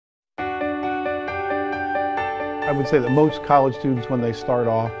I would say that most college students, when they start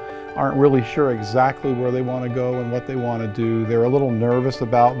off, aren't really sure exactly where they want to go and what they want to do. They're a little nervous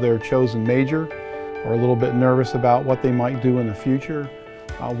about their chosen major, or a little bit nervous about what they might do in the future.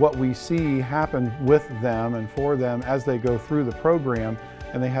 What we see happen with them and for them as they go through the program,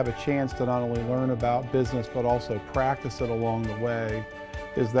 and they have a chance to not only learn about business but also practice it along the way,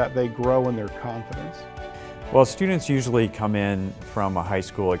 is that they grow in their confidence. Well, students usually come in from a high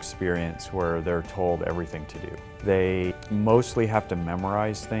school experience where they're told everything to do. They mostly have to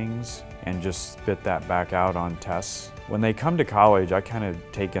memorize things and just spit that back out on tests. When they come to college, I kind of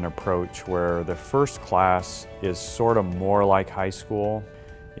take an approach where the first class is sort of more like high school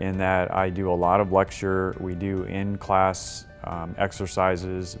in that I do a lot of lecture, we do in-class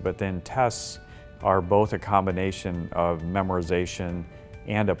exercises, but then tests are both a combination of memorization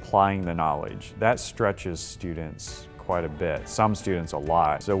and applying the knowledge. That stretches students quite a bit, some students a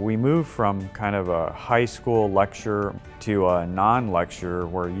lot. So we move from kind of a high school lecture to a non-lecture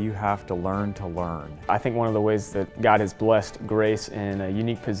where you have to learn to learn. I think one of the ways that God has blessed Grace in a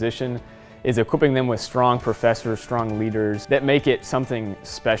unique position is equipping them with strong professors, strong leaders that make it something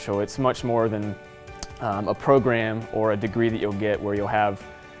special. It's much more than a program or a degree that you'll get where you'll have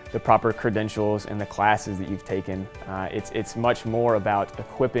the proper credentials and the classes that you've taken. It's much more about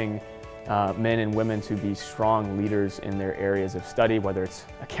equipping men and women to be strong leaders in their areas of study, whether it's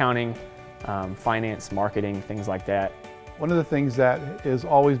accounting, finance, marketing, things like that. One of the things that has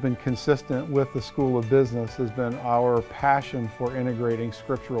always been consistent with the School of Business has been our passion for integrating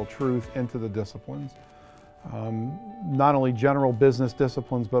scriptural truth into the disciplines. Not only general business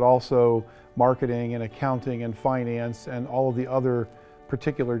disciplines, but also marketing and accounting and finance and all of the other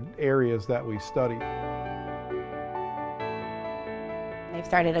particular areas that we study. They've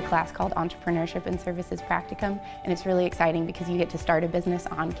started a class called Entrepreneurship and Services Practicum, and it's really exciting because you get to start a business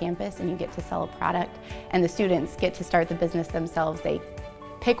on campus and you get to sell a product, and the students get to start the business themselves. They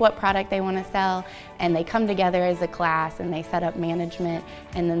pick what product they want to sell, and they come together as a class and they set up management,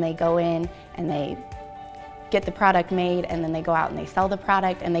 and then they go in and they get the product made, and then they go out and they sell the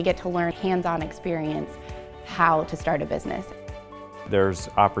product, and they get to learn hands-on experience how to start a business. There's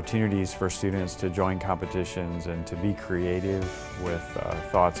opportunities for students to join competitions and to be creative with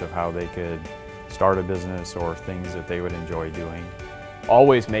thoughts of how they could start a business or things that they would enjoy doing.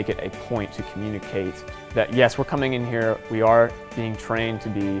 Always make it a point to communicate that yes, we're coming in here, we are being trained to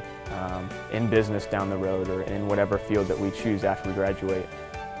be in business down the road or in whatever field that we choose after we graduate.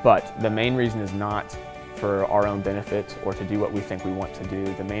 But the main reason is not for our own benefit or to do what we think we want to do.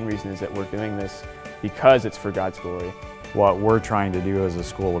 The main reason is that we're doing this because it's for God's glory. What we're trying to do as a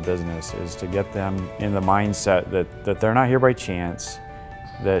School of Business is to get them in the mindset that they're not here by chance,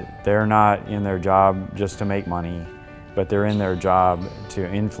 that they're not in their job just to make money, but they're in their job to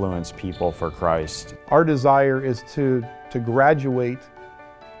influence people for Christ. Our desire is to graduate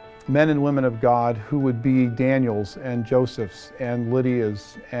men and women of God who would be Daniels and Josephs and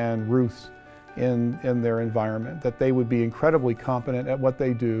Lydias and Ruths in their environment, that they would be incredibly competent at what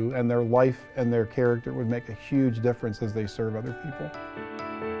they do, and their life and their character would make a huge difference as they serve other people.